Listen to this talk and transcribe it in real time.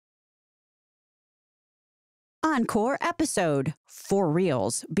Encore episode, For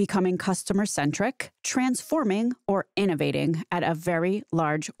Reals, Becoming Customer-centric, Transforming or Innovating at a Very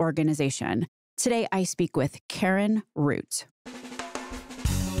Large Organization. Today, I speak with Karen Root.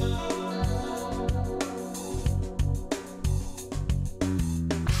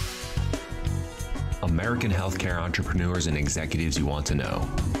 American healthcare entrepreneurs and executives you want to know.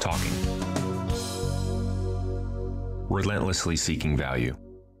 Talking. Relentlessly seeking value.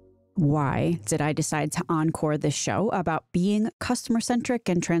 Why did I decide to encore this show about being customer-centric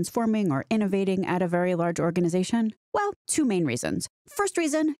and transforming or innovating at a very large organization? Well, two main reasons. First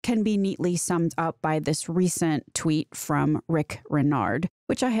reason can be neatly summed up by this recent tweet from Rick Renard,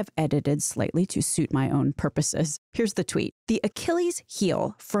 which I have edited slightly to suit my own purposes. Here's the tweet. The Achilles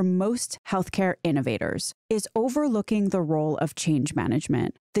heel for most healthcare innovators is overlooking the role of change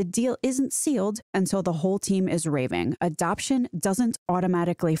management. The deal isn't sealed until the whole team is raving. Adoption doesn't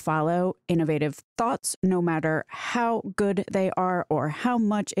automatically follow innovative thoughts, no matter how good they are or how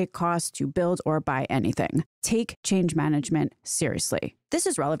much it costs to build or buy anything. Take change management seriously. This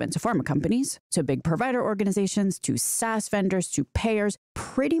is relevant to pharma companies, to big provider organizations, to SaaS vendors, to payers,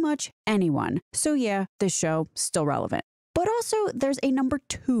 pretty much anyone. So yeah, this show still relevant. But also, there's a number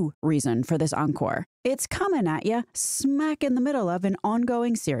two reason for this encore. It's coming at you smack in the middle of an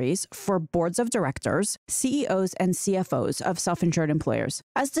ongoing series for boards of directors, CEOs, and CFOs of self-insured employers.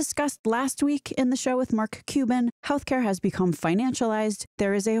 As discussed last week in the show with Mark Cuban, healthcare has become financialized.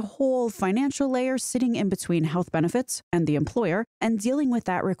 There is a whole financial layer sitting in between health benefits and the employer, and dealing with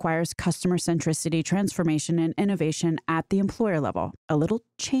that requires customer centricity, transformation, and innovation at the employer level. A little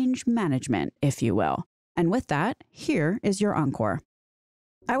change management, if you will. And with that, here is your encore.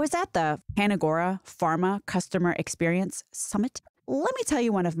 I was at the Panagora Pharma Customer Experience Summit. Let me tell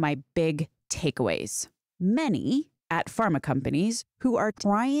you one of my big takeaways. Many at pharma companies who are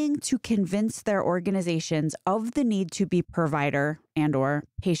trying to convince their organizations of the need to be provider and or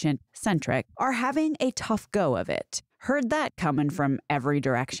patient-centric are having a tough go of it. Heard that coming from every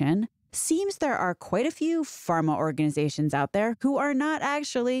direction. Seems there are quite a few pharma organizations out there who are not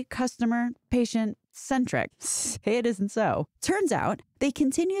actually customer-patient-centric. Say it isn't so. Turns out they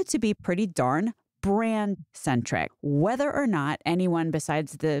continue to be pretty darn brand-centric, whether or not anyone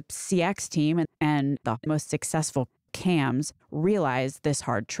besides the CX team and the most successful CAMs realize this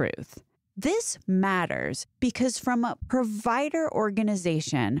hard truth. This matters because from a provider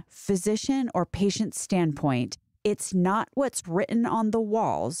organization, physician or patient standpoint, it's not what's written on the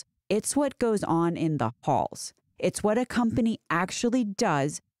walls. It's what goes on in the halls. It's what a company actually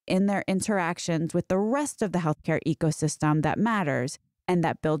does in their interactions with the rest of the healthcare ecosystem that matters and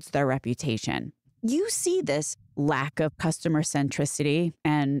that builds their reputation. You see this lack of customer centricity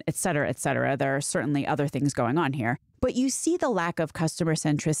and et cetera, et cetera. There are certainly other things going on here, but you see the lack of customer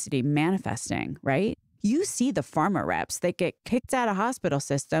centricity manifesting, right? You see the pharma reps that get kicked out of hospital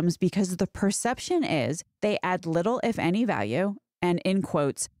systems because the perception is they add little, if any, value and, in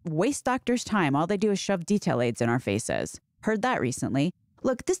quotes, waste doctors' time. All they do is shove detail aids in our faces. Heard that recently.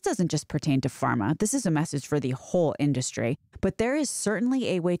 Look, this doesn't just pertain to pharma. This is a message for the whole industry. But there is certainly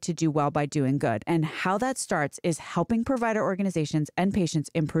a way to do well by doing good. And how that starts is helping provider organizations and patients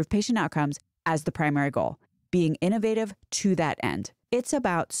improve patient outcomes as the primary goal, being innovative to that end. It's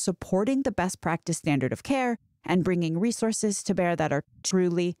about supporting the best practice standard of care and bringing resources to bear that are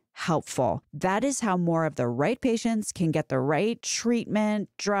truly helpful. That is how more of the right patients can get the right treatment,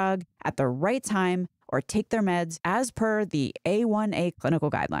 drug at the right time, or take their meds as per the A1A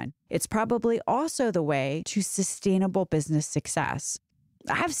clinical guideline. It's probably also the way to sustainable business success.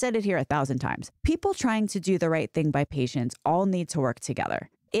 I've said it here 1,000 times. People trying to do the right thing by patients all need to work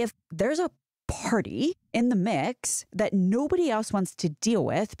together. If there's a party in the mix that nobody else wants to deal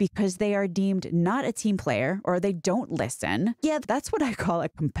with because they are deemed not a team player or they don't listen, yeah, that's what I call a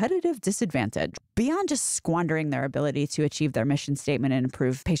competitive disadvantage. Beyond just squandering their ability to achieve their mission statement and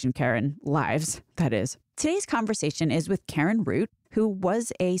improve patient care and lives, that is. Today's conversation is with Karen Root, who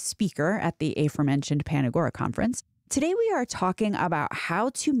was a speaker at the aforementioned Panagora conference. Today, we are talking about how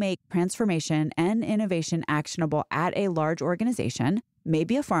to make transformation and innovation actionable at a large organization,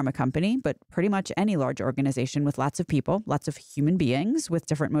 maybe a pharma company, but pretty much any large organization with lots of people, lots of human beings with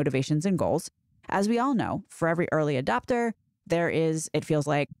different motivations and goals. As we all know, for every early adopter, there is, it feels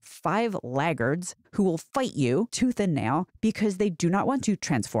like, 5 laggards who will fight you tooth and nail because they do not want to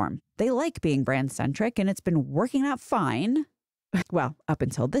transform. They like being brand-centric, and it's been working out fine. Well, up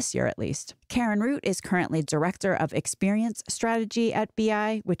until this year, at least. Karen Root is currently Director of Experience Strategy at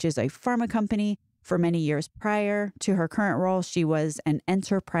BI, which is a pharma company. For many years prior to her current role, she was an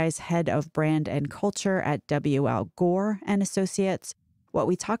enterprise head of brand and culture at W.L. Gore and Associates. What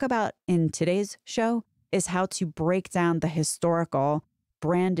we talk about in today's show is how to break down the historical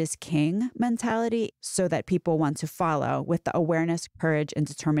brand is king mentality so that people want to follow with the awareness, courage, and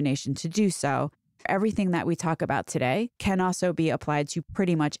determination to do so. Everything that we talk about today can also be applied to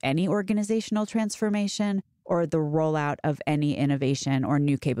pretty much any organizational transformation or the rollout of any innovation or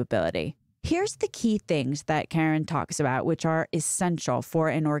new capability. Here's the key things that Karen talks about, which are essential for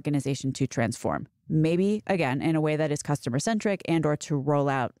an organization to transform. Maybe, again, in a way that is customer-centric and or to roll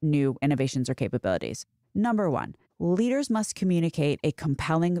out new innovations or capabilities. Number one, leaders must communicate a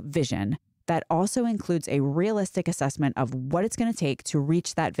compelling vision that also includes a realistic assessment of what it's going to take to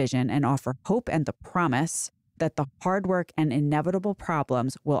reach that vision and offer hope and the promise that the hard work and inevitable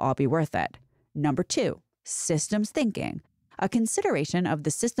problems will all be worth it. Number two, systems thinking, a consideration of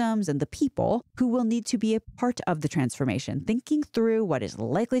the systems and the people who will need to be a part of the transformation, thinking through what is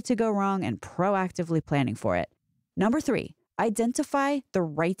likely to go wrong and proactively planning for it. Number three, identify the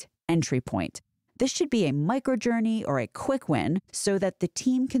right entry point. This should be a micro journey or a quick win so that the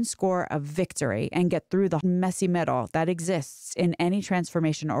team can score a victory and get through the messy middle that exists in any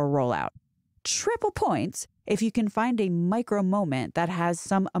transformation or rollout. Triple points if you can find a micro moment that has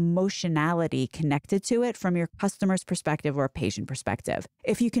some emotionality connected to it from your customer's perspective or patient perspective.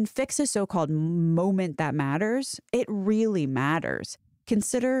 If you can fix a so-called moment that matters, it really matters.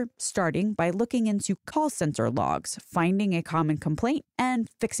 Consider starting by looking into call center logs, finding a common complaint, and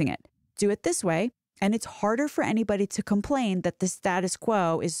fixing it. Do it this way, and it's harder for anybody to complain that the status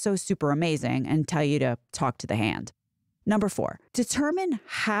quo is so super amazing and tell you to talk to the hand. Number four, determine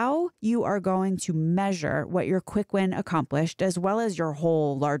how you are going to measure what your quick win accomplished, as well as your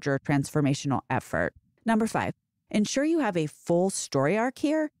whole larger transformational effort. Number five, ensure you have a full story arc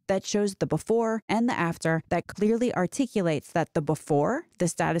here that shows the before and the after that clearly articulates that the before, the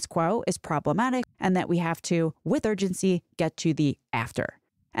status quo, is problematic and that we have to, with urgency, get to the after.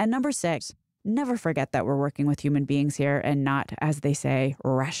 And number six, never forget that we're working with human beings here and not, as they say,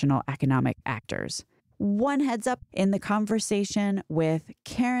 rational economic actors. One heads up, in the conversation with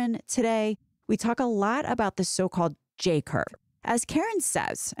Karen today, we talk a lot about the so-called J curve. As Karen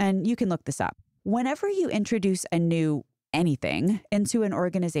says, and you can look this up, whenever you introduce a new anything into an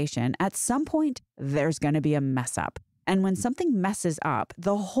organization, at some point, there's going to be a mess up. And when something messes up,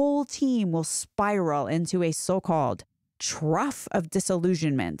 the whole team will spiral into a so-called trough of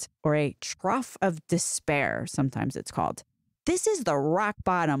disillusionment or a trough of despair, sometimes it's called. This is the rock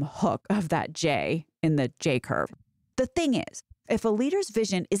bottom hook of that J in the J curve. The thing is, if a leader's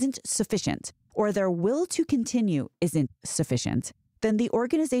vision isn't sufficient or their will to continue isn't sufficient, then the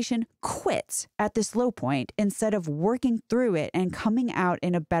organization quits at this low point instead of working through it and coming out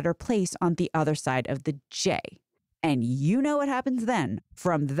in a better place on the other side of the J. And you know what happens then.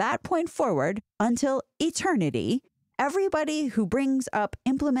 From that point forward until eternity, everybody who brings up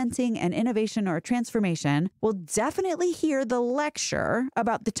implementing an innovation or a transformation will definitely hear the lecture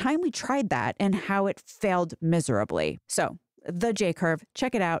about the time we tried that and how it failed miserably. So the J curve,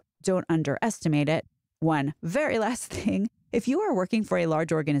 check it out. Don't underestimate it. One very last thing, if you are working for a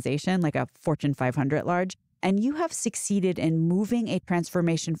large organization like a Fortune 500 large, and you have succeeded in moving a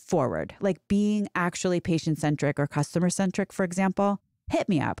transformation forward, like being actually patient-centric or customer-centric, for example, hit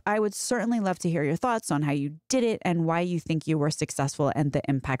me up. I would certainly love to hear your thoughts on how you did it and why you think you were successful and the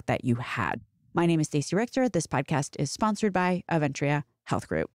impact that you had. My name is Stacey Richter. This podcast is sponsored by Aventria Health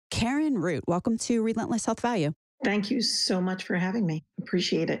Group. Karen Root, welcome to Relentless Health Value. Thank you so much for having me.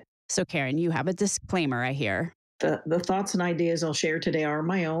 Appreciate it. So Karen, you have a disclaimer, I hear. The thoughts and ideas I'll share today are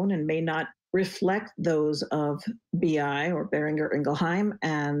my own and may not reflect those of BI or Boehringer Ingelheim.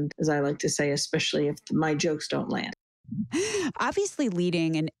 And as I like to say, especially if my jokes don't land. Obviously,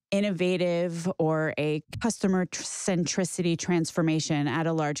 leading an innovative or a customer centricity transformation at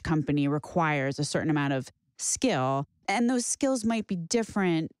a large company requires a certain amount of skill. And those skills might be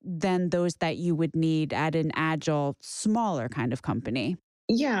different than those that you would need at an agile, smaller kind of company.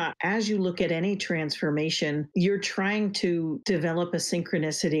 Yeah, as you look at any transformation, you're trying to develop a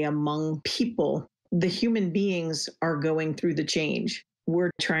synchronicity among people. The human beings are going through the change.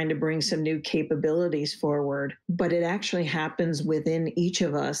 We're trying to bring some new capabilities forward, but it actually happens within each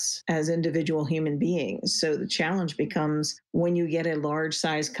of us as individual human beings. So the challenge becomes when you get a large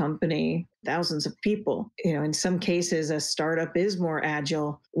size company, thousands of people, in some cases, a startup is more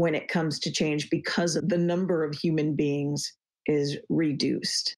agile when it comes to change because of the number of human beings is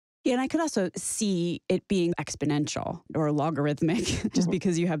reduced. Yeah, and I could also see it being exponential or logarithmic. Just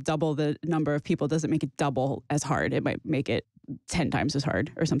because you have double the number of people doesn't make it double as hard. It might make it 10 times as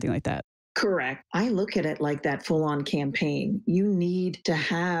hard or something like that. Correct. I look at it like that full-on campaign. You need to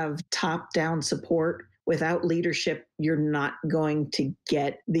have top-down support. Without leadership, you're not going to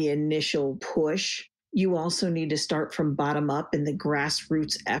get the initial push You also need to start from bottom up in the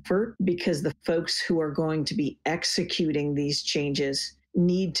grassroots effort, because the folks who are going to be executing these changes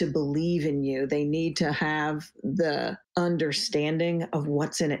need to believe in you. They need to have the understanding of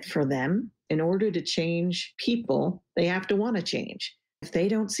what's in it for them. In order to change people, they have to want to change. If they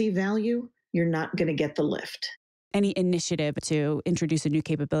don't see value, you're not going to get the lift. Any initiative to introduce a new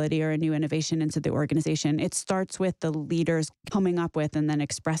capability or a new innovation into the organization, it starts with the leaders coming up with and then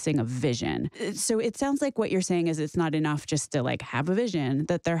expressing a vision. So it sounds like what you're saying is it's not enough just to have a vision,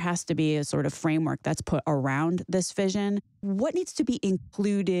 that there has to be a sort of framework that's put around this vision. What needs to be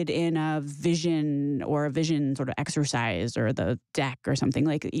included in a vision or a vision sort of exercise or the deck or something?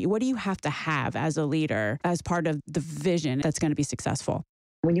 What do you have to have as a leader as part of the vision that's going to be successful?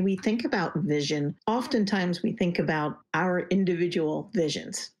 When we think about vision, oftentimes we think about our individual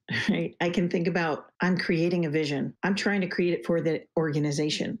visions, right? I can think about, I'm creating a vision. I'm trying to create it for the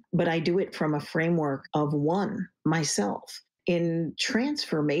organization, but I do it from a framework of one, myself. In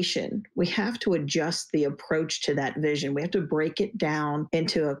transformation, we have to adjust the approach to that vision. We have to break it down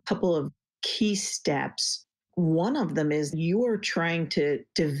into a couple of key steps. One of them is you are trying to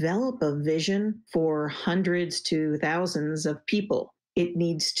develop a vision for hundreds to thousands of people. It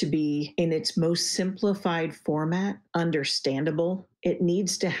needs to be in its most simplified format, understandable. It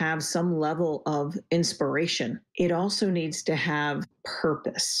needs to have some level of inspiration. It also needs to have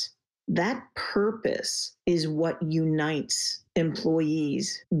purpose. That purpose is what unites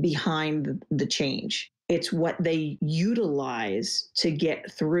employees behind the change. It's what they utilize to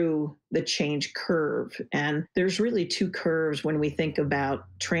get through the change curve. And there's really two curves when we think about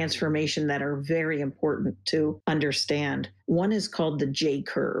transformation that are very important to understand. One is called the J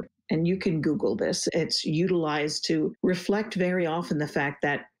curve, and you can Google this. It's utilized to reflect very often the fact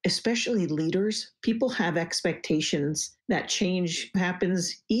that, especially leaders, people have expectations that change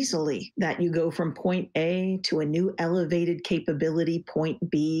happens easily, that you go from point A to a new elevated capability, point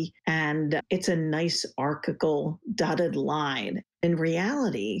B, and it's a nice archical dotted line. In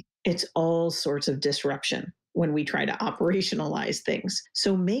reality, it's all sorts of disruption when we try to operationalize things.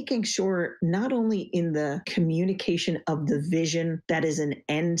 So making sure not only in the communication of the vision that is an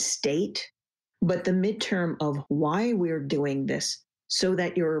end state, but the midterm of why we're doing this, so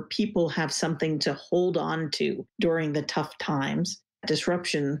that your people have something to hold on to during the tough times.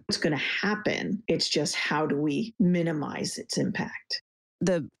 Disruption is going to happen. It's just how do we minimize its impact?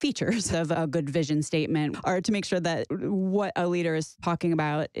 The features of a good vision statement are to make sure that what a leader is talking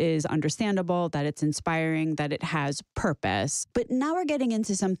about is understandable, that it's inspiring, that it has purpose. But now we're getting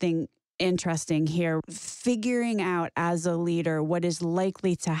into something interesting here, figuring out as a leader what is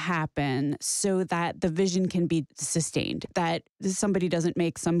likely to happen so that the vision can be sustained, that somebody doesn't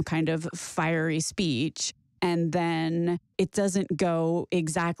make some kind of fiery speech and then it doesn't go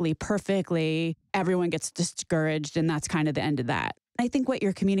exactly perfectly. Everyone gets discouraged, and that's kind of the end of that. I think what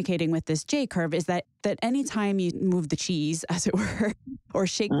you're communicating with this J curve is that anytime you move the cheese, as it were, or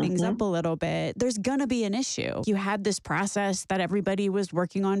shake things up a little bit, there's going to be an issue. You had this process that everybody was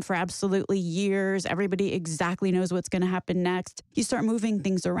working on for absolutely years. Everybody exactly knows what's going to happen next. You start moving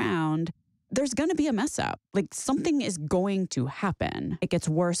things around, there's going to be a mess up. Something is going to happen. It gets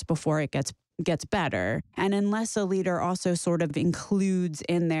worse before it gets better. And unless a leader also sort of includes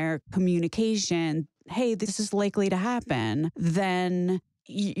in their communication, hey, this is likely to happen, then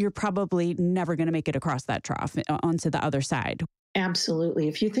you're probably never going to make it across that trough onto the other side. Absolutely.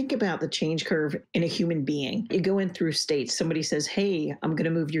 If you think about the change curve in a human being, you go in through states. Somebody says, hey, I'm going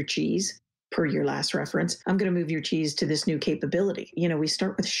to move your cheese, per your last reference. I'm going to move your cheese to this new capability. We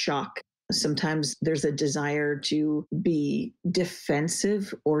start with shock. Sometimes there's a desire to be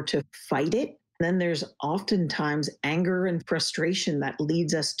defensive or to fight it. Then there's oftentimes anger and frustration that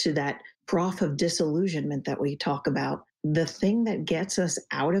leads us to that trough of disillusionment that we talk about. The thing that gets us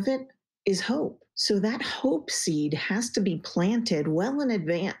out of it is hope. So that hope seed has to be planted well in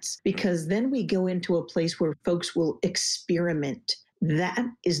advance, because then we go into a place where folks will experiment. That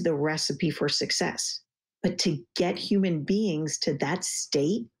is the recipe for success. But to get human beings to that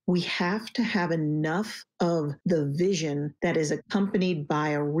state, we have to have enough of the vision that is accompanied by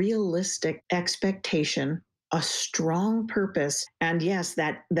a realistic expectation, a strong purpose, and yes,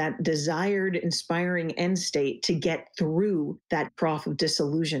 that desired, inspiring end state to get through that trough of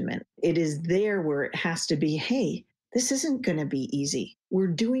disillusionment. It is there where it has to be, hey, this isn't going to be easy. We're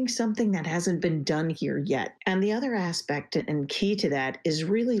doing something that hasn't been done here yet. And the other aspect and key to that is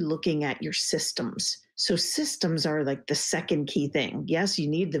really looking at your systems. So systems are like the second key thing. Yes, you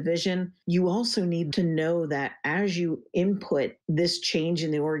need the vision. You also need to know that as you input this change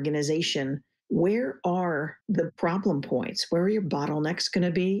in the organization, Where are the problem points? Where are your bottlenecks going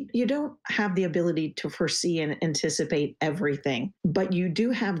to be? You don't have the ability to foresee and anticipate everything, but you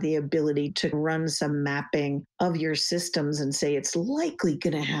do have the ability to run some mapping of your systems and say it's likely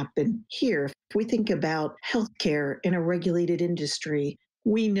going to happen here. If we think about healthcare in a regulated industry,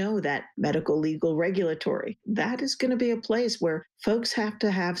 we know that medical, legal, regulatory, that is going to be a place where folks have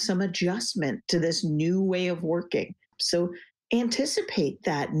to have some adjustment to this new way of working. So anticipate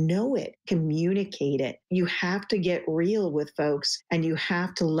that, know it, communicate it. You have to get real with folks and you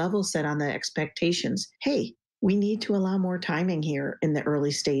have to level set on the expectations. Hey, we need to allow more timing here in the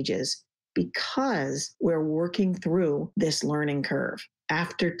early stages because we're working through this learning curve.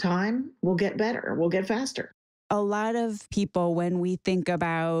 After time, we'll get better, we'll get faster. A lot of people, when we think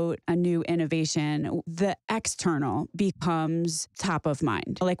about a new innovation, the external becomes top of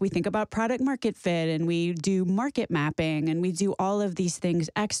mind. Like we think about product market fit and we do market mapping and we do all of these things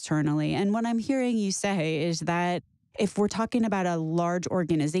externally. And what I'm hearing you say is that if we're talking about a large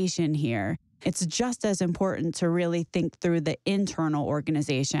organization here, it's just as important to really think through the internal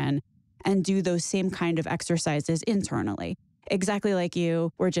organization and do those same kind of exercises internally. Exactly like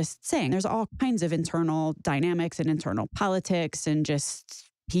you were just saying, there's all kinds of internal dynamics and internal politics and just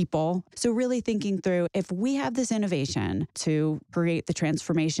people. So really thinking through, if we have this innovation to create the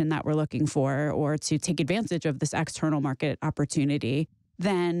transformation that we're looking for or to take advantage of this external market opportunity,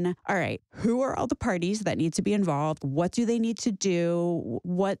 then, all right, who are all the parties that need to be involved? What do they need to do?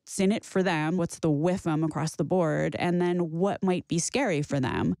 What's in it for them? What's the WIFM across the board? And then what might be scary for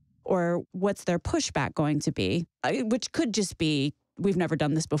them? Or what's their pushback going to be? Which could just be, we've never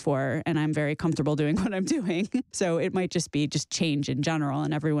done this before, and I'm very comfortable doing what I'm doing. So it might just be just change in general,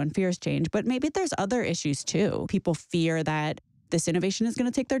 and everyone fears change. But maybe there's other issues too. People fear that this innovation is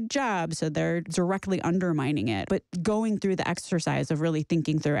going to take their job, so they're directly undermining it. But going through the exercise of really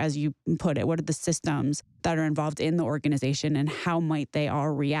thinking through, as you put it, what are the systems that are involved in the organization and how might they all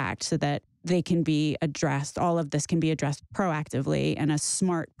react so that they can be addressed. All of this can be addressed proactively, and a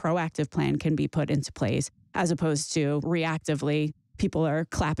smart proactive plan can be put into place as opposed to reactively. People are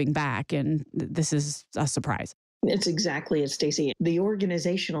clapping back and this is a surprise. It's exactly it, Stacey. The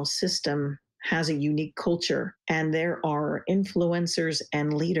organizational system has a unique culture, and there are influencers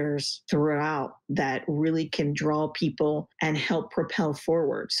and leaders throughout that really can draw people and help propel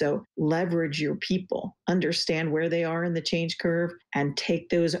forward. So leverage your people, understand where they are in the change curve, and take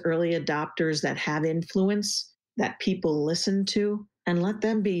those early adopters that have influence that people listen to and let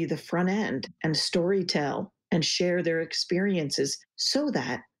them be the front end and storytell and share their experiences so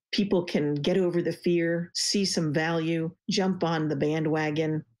that people can get over the fear, see some value, jump on the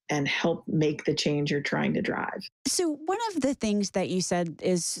bandwagon, and help make the change you're trying to drive. So one of the things that you said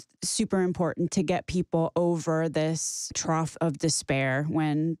is super important to get people over this trough of despair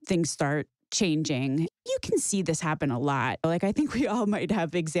when things start changing. You can see this happen a lot. Like, I think we all might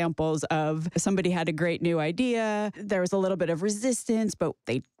have examples of somebody had a great new idea. There was a little bit of resistance, but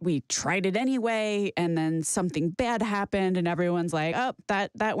we tried it anyway. And then something bad happened and everyone's like, oh,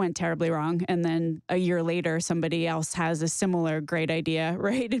 that went terribly wrong. And then a year later, somebody else has a similar great idea,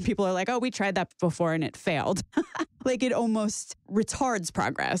 right? And people are like, oh, we tried that before and it failed. Like it almost retards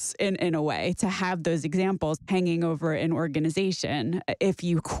progress in a way to have those examples hanging over an organization. If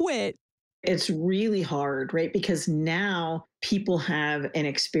you quit, it's really hard, right? Because now people have an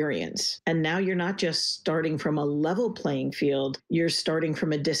experience. And now you're not just starting from a level playing field, you're starting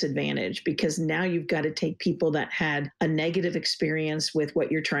from a disadvantage because now you've got to take people that had a negative experience with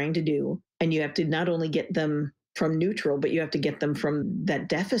what you're trying to do. And you have to not only get them from neutral, but you have to get them from that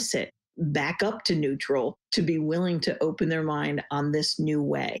deficit back up to neutral to be willing to open their mind on this new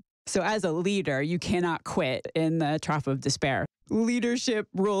way. So as a leader, you cannot quit in the trough of despair. Leadership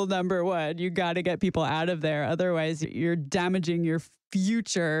rule number one, you got to get people out of there. Otherwise, you're damaging your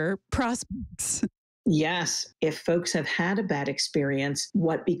future prospects. Yes. If folks have had a bad experience,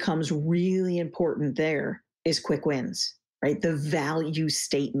 what becomes really important there is quick wins, right? The value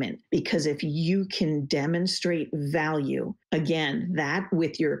statement. Because if you can demonstrate value, again, that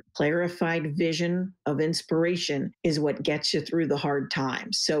with your clarified vision of inspiration is what gets you through the hard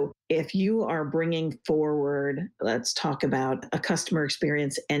times. So if you are bringing forward, let's talk about a customer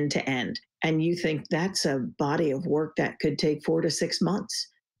experience end to end, and you think that's a body of work that could take 4 to 6 months,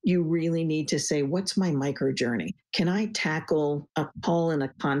 you really need to say, what's my micro journey? Can I tackle a call in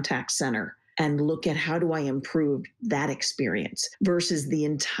a contact center and look at how do I improve that experience versus the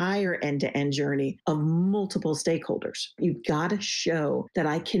entire end-to-end journey of multiple stakeholders? You've got to show that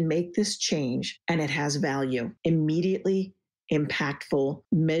I can make this change and it has value, immediately impactful,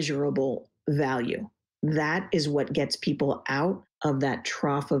 measurable value. That is what gets people out of that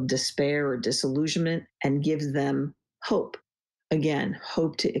trough of despair or disillusionment and gives them hope. Again,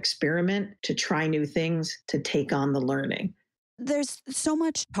 hope to experiment, to try new things, to take on the learning. There's so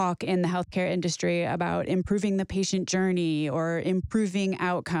much talk in the healthcare industry about improving the patient journey or improving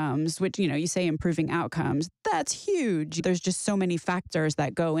outcomes, which, you say improving outcomes. That's huge. There's just so many factors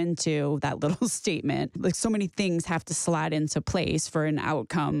that go into that little statement. Like so many things have to slide into place for an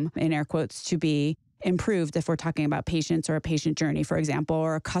outcome, in air quotes, to be improved if we're talking about patients or a patient journey, for example,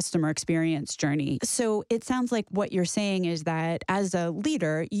 or a customer experience journey. So it sounds like what you're saying is that as a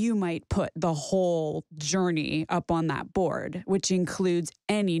leader, you might put the whole journey up on that board, which includes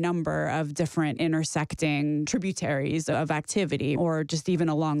any number of different intersecting tributaries of activity or just even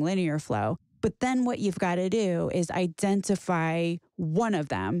a long linear flow. But then what you've got to do is identify one of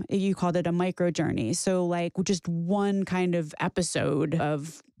them. You called it a micro journey. So like just one kind of episode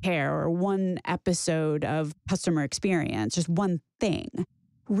of care or one episode of customer experience, just one thing.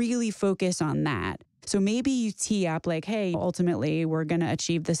 Really focus on that. So maybe you tee up like, hey, ultimately we're going to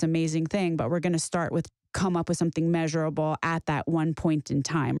achieve this amazing thing, but we're going to start with come up with something measurable at that one point in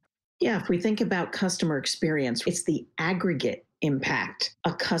time. Yeah, if we think about customer experience, it's the aggregate impact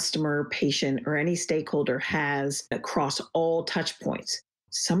a customer, patient, or any stakeholder has across all touch points.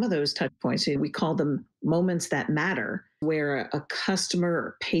 Some of those touch points, we call them moments that matter, where a customer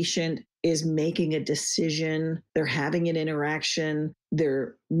or patient is making a decision, they're having an interaction,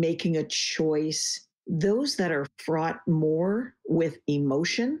 they're making a choice. Those that are fraught more with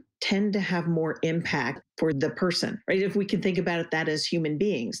emotion tend to have more impact for the person, right? If we can think about that as human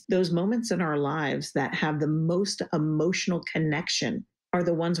beings, those moments in our lives that have the most emotional connection are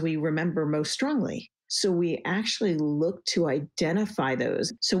the ones we remember most strongly. So we actually look to identify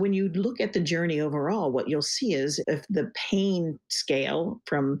those. So when you look at the journey overall, what you'll see is if the pain scale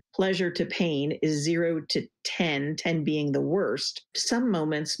from pleasure to pain is 0 to 10, 10 being the worst, some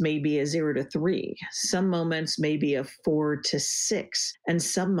moments may be a 0 to 3, some moments may be a 4 to 6, and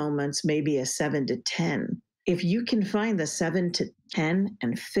some moments may be a 7 to 10. If you can find the 7 to 10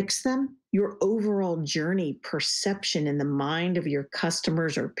 and fix them, your overall journey perception in the mind of your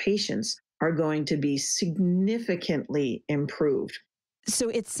customers or patients are going to be significantly improved. So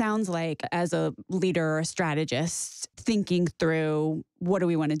it sounds like as a leader or a strategist, thinking through what do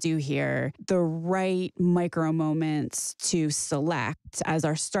we want to do here, the right micro moments to select as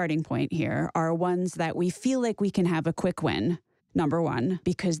our starting point here are ones that we feel like we can have a quick win. Number one,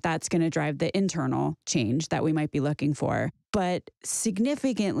 because that's going to drive the internal change that we might be looking for. But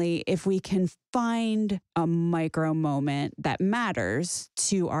significantly, if we can find a micro moment that matters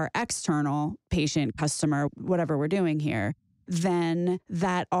to our external patient, customer, whatever we're doing here, then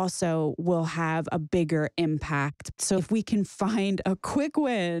that also will have a bigger impact. So if we can find a quick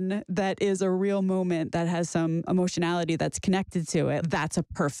win that is a real moment that has some emotionality that's connected to it, that's a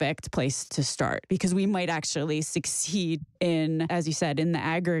perfect place to start because we might actually succeed in, as you said, in the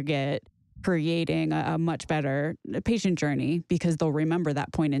aggregate, creating a much better patient journey because they'll remember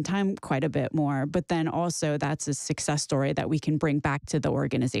that point in time quite a bit more. But then also that's a success story that we can bring back to the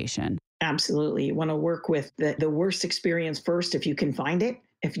organization. Absolutely. You want to work with the worst experience first if you can find it.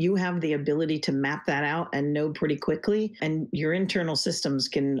 If you have the ability to map that out and know pretty quickly, and your internal systems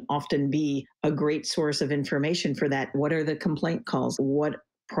can often be a great source of information for that. What are the complaint calls? What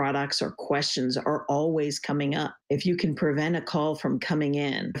products or questions are always coming up? If you can prevent a call from coming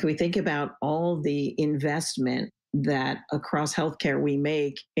in, if we think about all the investment that across healthcare we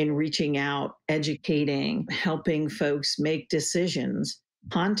make in reaching out, educating, helping folks make decisions,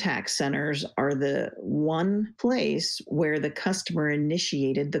 contact centers are the one place where the customer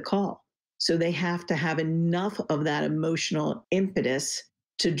initiated the call. So they have to have enough of that emotional impetus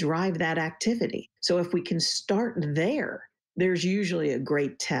to drive that activity. So if we can start there, there's usually a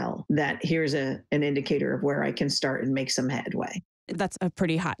great tell that here's an indicator of where I can start and make some headway. That's a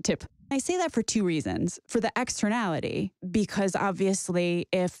pretty hot tip. I say that for two reasons. For the externality, because obviously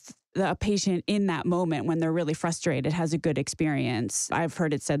if a patient in that moment when they're really frustrated has a good experience, I've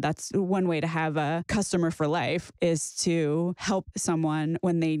heard it said that's one way to have a customer for life is to help someone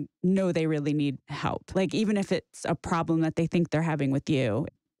when they know they really need help. Like even if it's a problem that they think they're having with you.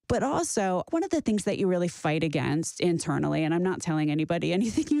 But also, one of the things that you really fight against internally, and I'm not telling anybody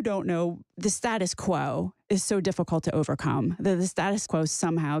anything you don't know, the status quo is so difficult to overcome. The status quo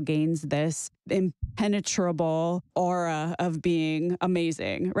somehow gains this impenetrable aura of being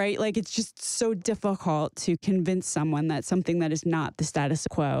amazing, right? Like it's just so difficult to convince someone that something that is not the status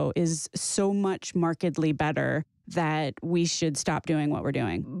quo is so much markedly better that we should stop doing what we're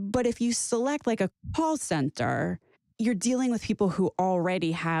doing. But if you select like a call center, you're dealing with people who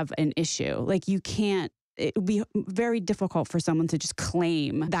already have an issue. Like you can't it would be very difficult for someone to just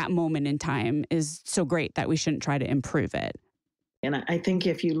claim that moment in time is so great that we shouldn't try to improve it. And I think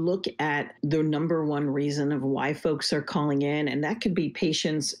if you look at the number one reason of why folks are calling in, and that could be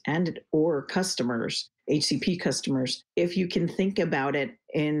patients and or customers, HCP customers, if you can think about it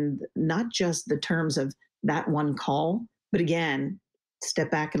in not just the terms of that one call, but again, step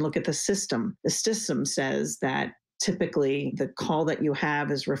back and look at the system. The system says that typically the call that you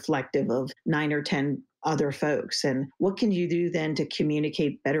have is reflective of 9 or 10 other folks. And what can you do then to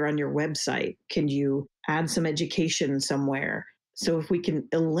communicate better on your website? Can you add some education somewhere? So if we can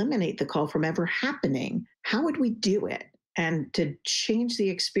eliminate the call from ever happening, how would we do it? And to change the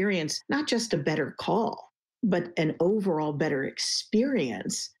experience, not just a better call, but an overall better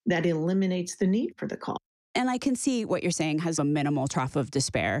experience that eliminates the need for the call. And I can see what you're saying has a minimal trough of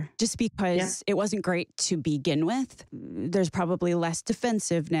despair. Just because it wasn't great to begin with, there's probably less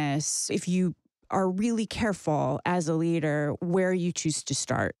defensiveness if you are really careful as a leader where you choose to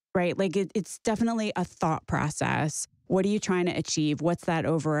start, right? Like it's definitely a thought process. What are you trying to achieve? What's that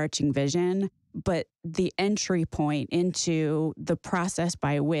overarching vision? But the entry point into the process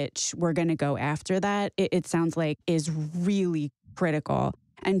by which we're going to go after that, it sounds like is really critical.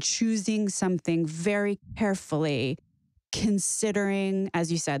 And choosing something very carefully, considering,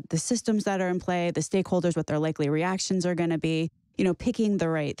 as you said, the systems that are in play, the stakeholders, what their likely reactions are going to be, picking the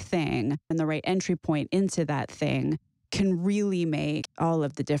right thing and the right entry point into that thing can really make all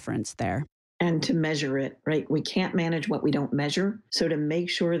of the difference there. And to measure it, right? We can't manage what we don't measure. So to make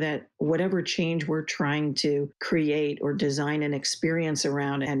sure that whatever change we're trying to create or design an experience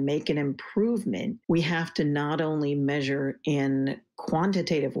around and make an improvement, we have to not only measure in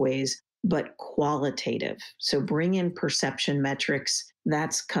quantitative ways, but qualitative. So bring in perception metrics.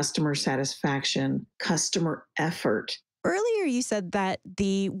 That's customer satisfaction, customer effort. Earlier, you said that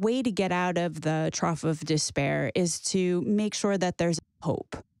the way to get out of the trough of despair is to make sure that there's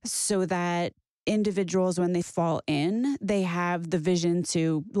hope, so that individuals, when they fall in, they have the vision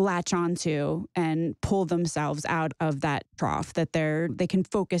to latch onto and pull themselves out of that trough, that they can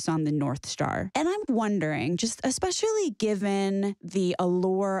focus on the North Star. And I'm wondering, just especially given the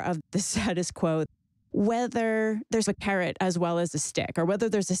allure of the status quo, whether there's a carrot as well as a stick, or whether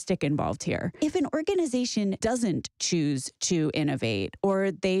there's a stick involved here. If an organization doesn't choose to innovate,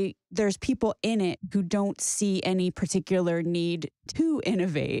 or there's people in it who don't see any particular need to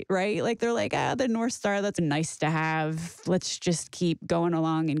innovate, right? Like they're like, the North Star, that's nice to have. Let's just keep going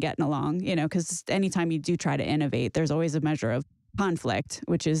along and getting along, because anytime you do try to innovate, there's always a measure of conflict,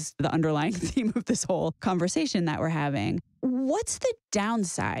 which is the underlying theme of this whole conversation that we're having. What's the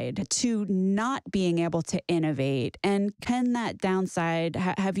downside to not being able to innovate? And can that downside,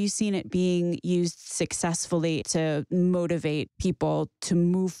 have you seen it being used successfully to motivate people to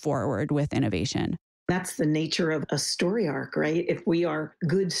move forward with innovation? That's the nature of a story arc, right? If we are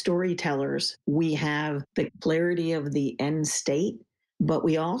good storytellers, we have the clarity of the end state, but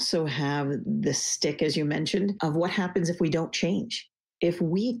we also have the stick, as you mentioned, of what happens if we don't change. If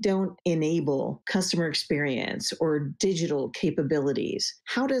we don't enable customer experience or digital capabilities,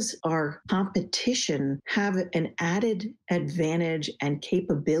 how does our competition have an added advantage and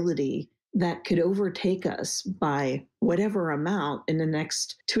capability that could overtake us by whatever amount in the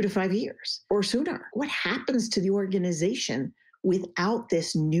next 2 to 5 years or sooner? What happens to the organization without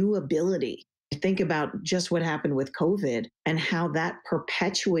this new ability? Think about just what happened with COVID and how that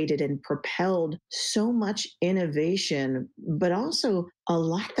perpetuated and propelled so much innovation, but also a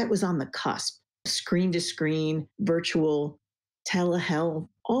lot that was on the cusp. Screen to screen, virtual, telehealth,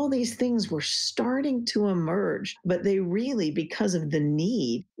 all these things were starting to emerge, but they really, because of the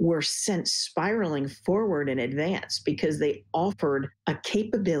need, were sent spiraling forward in advance because they offered a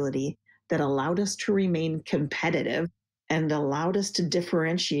capability that allowed us to remain competitive and allowed us to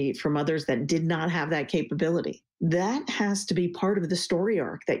differentiate from others that did not have that capability. That has to be part of the story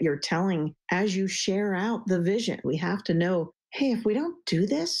arc that you're telling as you share out the vision. We have to know, hey, if we don't do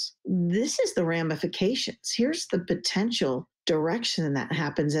this, this is the ramifications. Here's the potential direction that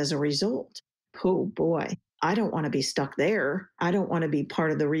happens as a result. Oh boy, I don't want to be stuck there. I don't want to be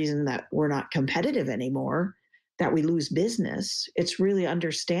part of the reason that we're not competitive anymore, that we lose business. It's really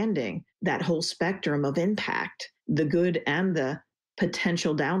understanding that whole spectrum of impact, the good and the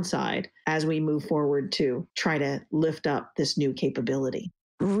potential downside, as we move forward to try to lift up this new capability.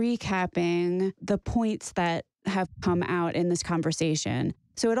 Recapping the points that have come out in this conversation.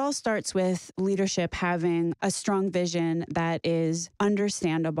 So it all starts with leadership having a strong vision that is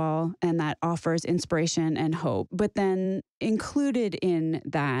understandable and that offers inspiration and hope. But then included in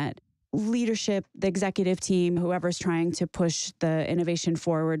that leadership, the executive team, whoever's trying to push the innovation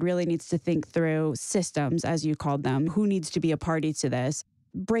forward really needs to think through systems, as you called them. Who needs to be a party to this?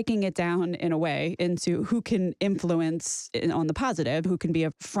 Breaking it down in a way into who can influence on the positive, who can be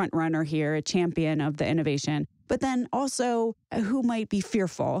a front runner here, a champion of the innovation, but then also who might be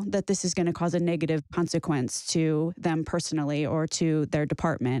fearful that this is going to cause a negative consequence to them personally or to their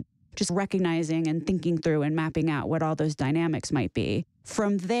department. Just recognizing and thinking through and mapping out what all those dynamics might be.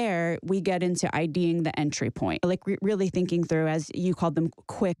 From there, we get into IDing the entry point, like really thinking through, as you called them,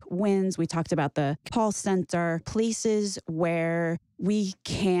 quick wins. We talked about the call center, places where we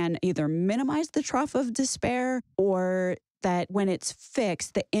can either minimize the trough of despair or that when it's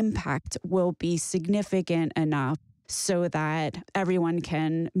fixed, the impact will be significant enough so that everyone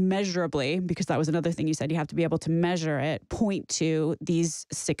can measurably, because that was another thing you said, you have to be able to measure it, point to these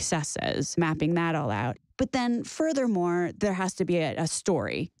successes, mapping that all out. But then furthermore, there has to be a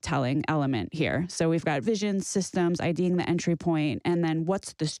storytelling element here. So we've got vision, systems, IDing the entry point, and then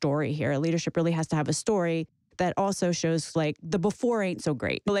what's the story here? Leadership really has to have a story that also shows like the before ain't so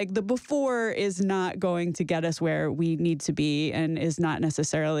great. Like the before is not going to get us where we need to be and is not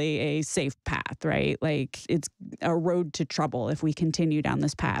necessarily a safe path, right? Like it's a road to trouble if we continue down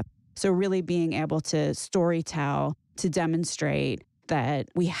this path. So really being able to storytell, to demonstrate that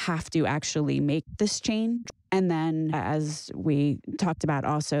we have to actually make this change. And then as we talked about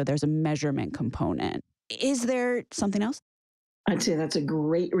also, there's a measurement component. Is there something else? I'd say that's a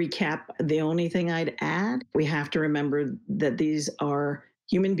great recap. The only thing I'd add, we have to remember that these are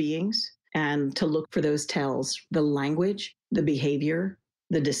human beings and to look for those tells. The language, the behavior,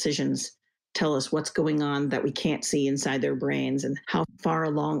 the decisions tell us what's going on that we can't see inside their brains and how far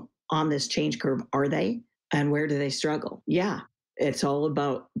along on this change curve are they and where do they struggle. Yeah, it's all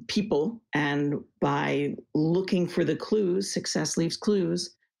about people. And by looking for the clues, success leaves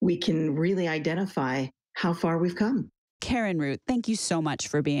clues, we can really identify how far we've come. Karen Root, thank you so much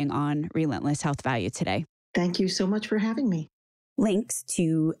for being on Relentless Health Value today. Thank you so much for having me. Links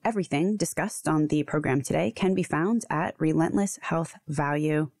to everything discussed on the program today can be found at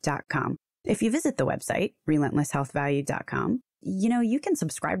relentlesshealthvalue.com. If you visit the website, relentlesshealthvalue.com, you can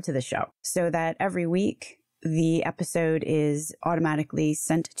subscribe to the show so that every week the episode is automatically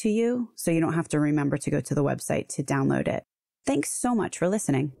sent to you so you don't have to remember to go to the website to download it. Thanks so much for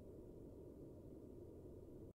listening.